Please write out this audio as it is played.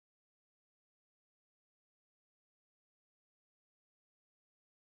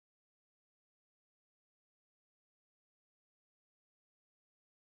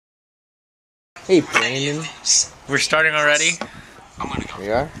Hey, Brandon. We're starting already? We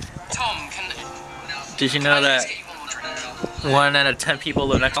are? Did you know that 1 out of 10 people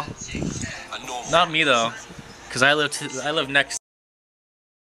live next door? Not me though, because I live next.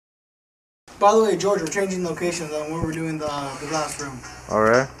 By the way, George, we're changing locations on where we're doing the glass room.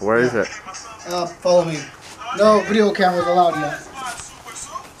 Alright, where is it? Follow me. No video cameras allowed yet.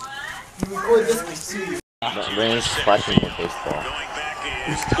 You record this to see. Brandon's splashing the baseball.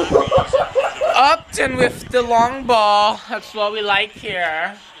 Upton with the long ball. That's what we like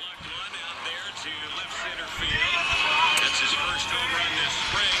here.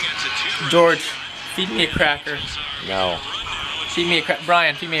 George, feed me a cracker. No. Feed me a cracker.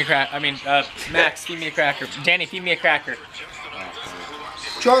 Brian, feed me a cracker. I mean, Max, feed me a cracker. Danny, feed me a cracker.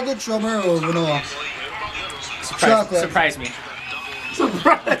 Chocolate, strawberry, or vanilla? Chocolate. Surprise me.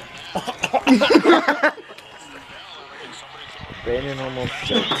 Surprise! Brandon almost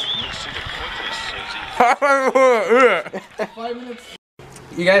choked. 5 minutes.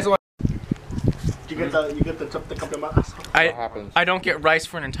 You guys want? You get the couple of months. I don't get rice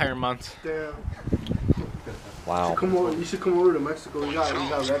for an entire month. Damn. Wow. You should come over to Mexico. We got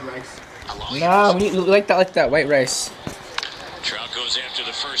red rice. No, we like that white rice. Trout goes after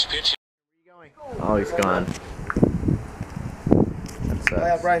the first pitch. Oh, he's gone. That Oh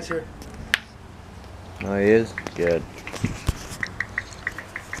yeah, Brian's here. Oh, he is? Good.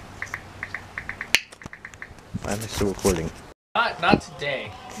 Why am I still recording? Not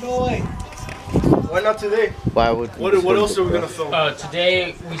today. No way. Why not today? Why would? What else are we gonna film?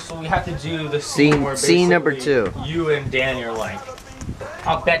 Today we have to do the Scene- where scene number basically 2. You and Danny are like,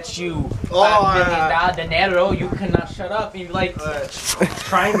 I'll bet you Oh, $5 million dinero you cannot shut up. And you're like,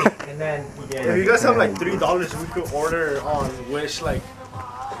 try me. And then If you guys have like $3, we could order on Wish like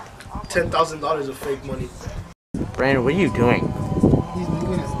 $10,000 of fake money. Brandon, what are you doing? He's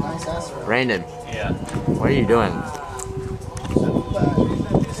moving his nice ass around. Brandon, yeah. what are you doing?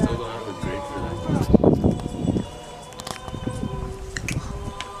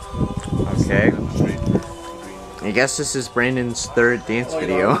 Okay. I guess this is Brandon's 3rd dance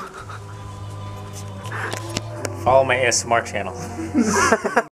video. Follow my ASMR channel.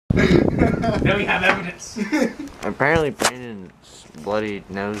 Now we have evidence. Apparently Brandon's bloody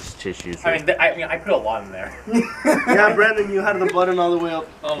nose tissues. I mean, I put a lot in there. Yeah, Brandon, you had the button all the way up.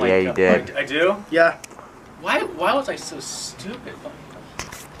 Oh my Yeah, you god. did. I do? Yeah. Why was I so stupid?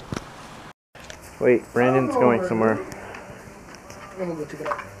 Wait, Brandon's going somewhere. I'm gonna go check it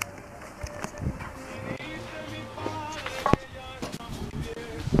out.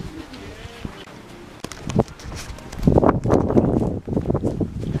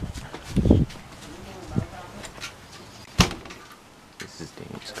 This is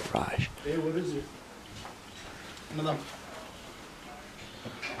Danny's garage. Hey, what is it? Madam.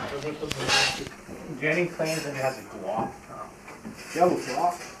 Jenny claims that it has a Glock. Yeah, with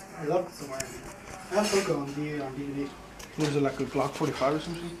Glock. I love it somewhere. I have Coco on DVD. What is it, like a Glock 45 or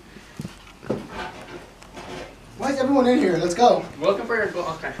something? Why is everyone in here? Let's go. Welcome for your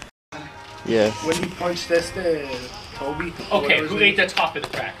Glock. Okay. Yeah. When he punched Toby. Okay, who ate the top of the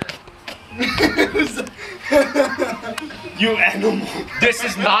cracker? You animal. This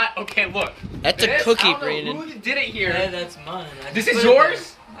is not okay. Look, That's a cookie, Brandon. Who did it here? Yeah, that's mine. This is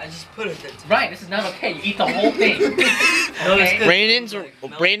yours? I just put it there. Right. This is not okay. You eat the whole thing. Okay?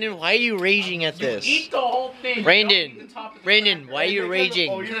 Brandon, why are you raging at this? You eat the whole thing. Brandon, Brandon, why are you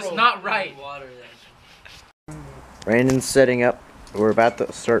raging? Because it's not right. Brandon's setting up. We're about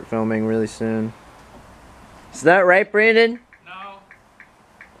to start filming really soon. Is that right, Brandon? No.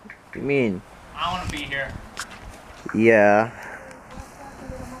 What do you mean? I want to be here. Yeah.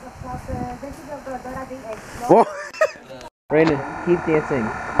 Whoa. Brandon, keep dancing.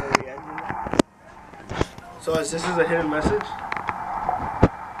 So this is a hidden message?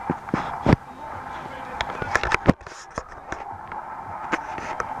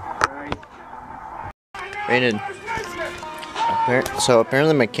 Brandon. So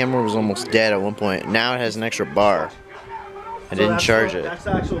apparently my camera was almost dead at one point. Now it has an extra bar. I didn't charge it. That's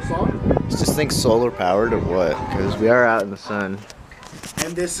the actual song? Is this thing solar powered or what? Because we are out in the sun.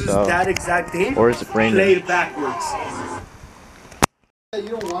 And this is that exact thing? Or is it Brandon? Played backwards. You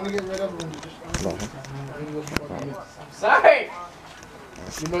don't want to get rid of them. Sorry.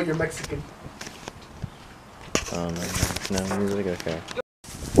 You know you're Mexican. Oh no, music, okay.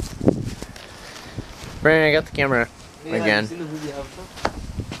 Brandon, I got the camera again.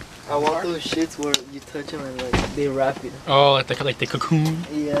 I want those shits where you touch them and like they wrap it. Oh, like the cocoon.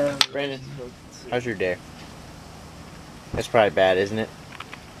 Yeah. Brandon, how's your day? That's probably bad, isn't it?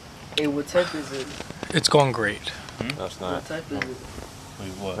 Hey, what type is it? It's going great. No, it's What not. type is it? Wait,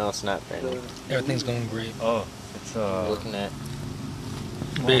 what? No, it's not, Brandon. Everything's going great. Oh, it's I'm looking at.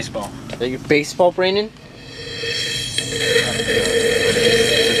 Baseball. Is that your baseball, Brandon?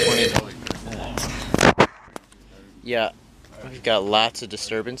 Yeah, we've got lots of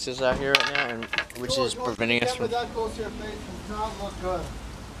disturbances out here right now, and which is preventing us from. That goes to your face and not look good.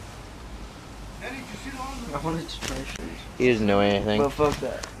 I wanted to try shit. He doesn't know anything. But fuck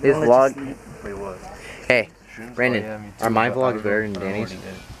that. His vlog. Wait, what? Hey, Brandon, Oh, yeah, me too, are my but I vlogs don't better know than if I Danny's? already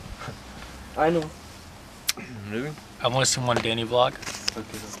did. I know. Really? I've only seen one Danny vlog.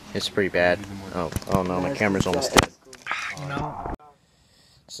 It's pretty bad. Oh no, my camera's almost dead. You know?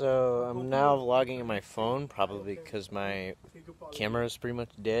 So I'm now vlogging on my phone, probably because my camera is pretty much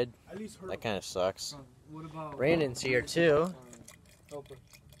dead. That kind of sucks. What about Brandon's here too.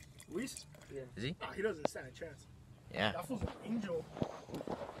 Reese? Is he? Nah, he doesn't stand a chance. Yeah. That fool's an angel.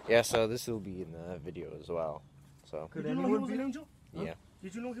 Yeah. So this will be in the video as well. So Did you know he was an angel? yeah,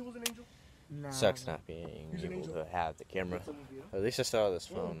 Did you know he was an angel? Nah. sucks not being He's an able angel. to have the camera. At least I saw this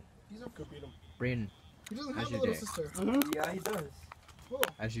phone. He's up, could beat him. Brandon, He doesn't How's have a your little day? sister. Yeah, he does.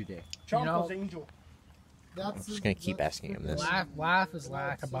 how's your day? Choco's angel. I'm just gonna keep asking him this. Laugh is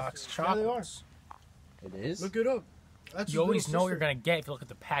like a box of Yeah, they are. chocolates. It is. Look it up. That's his You always little know what you're sister. gonna get if you look at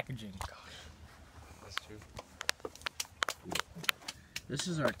the packaging. That's true. This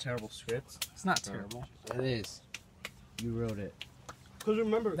is our terrible script. It's not terrible. It is. You wrote it. Because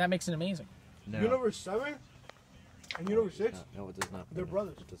remember, That makes it amazing. No. Universe 7 and Universe 6, No, it does not. they're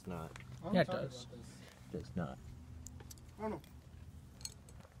brothers. It does not. I'm Yeah, it talking does. about this. It does not. I don't know.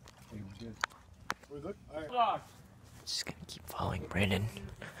 We're good? Alright. Just gonna keep following Brandon.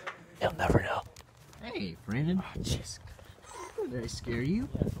 He'll never know. Hey, Brandon. Jeez. Did I scare you?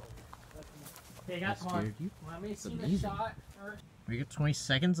 Okay, I guys, come on. scared you? Let me see the amazing. shot first. We got 20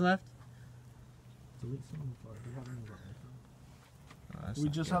 seconds left.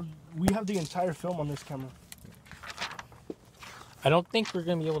 We have the entire film on this camera. I don't think we're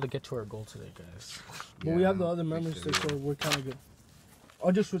gonna be able to get to our goal today, guys. But we have the other memory stick, so we're kind of good.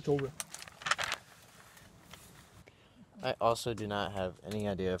 I'll just switch over. I also do not have any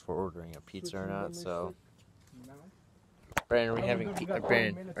idea if we're ordering a pizza or not, so. Brandon, are we having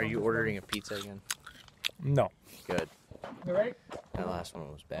Brandon, are you ordering a pizza again? No. Good. You ready? That last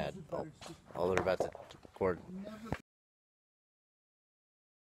one was bad. Oh, they're about to record.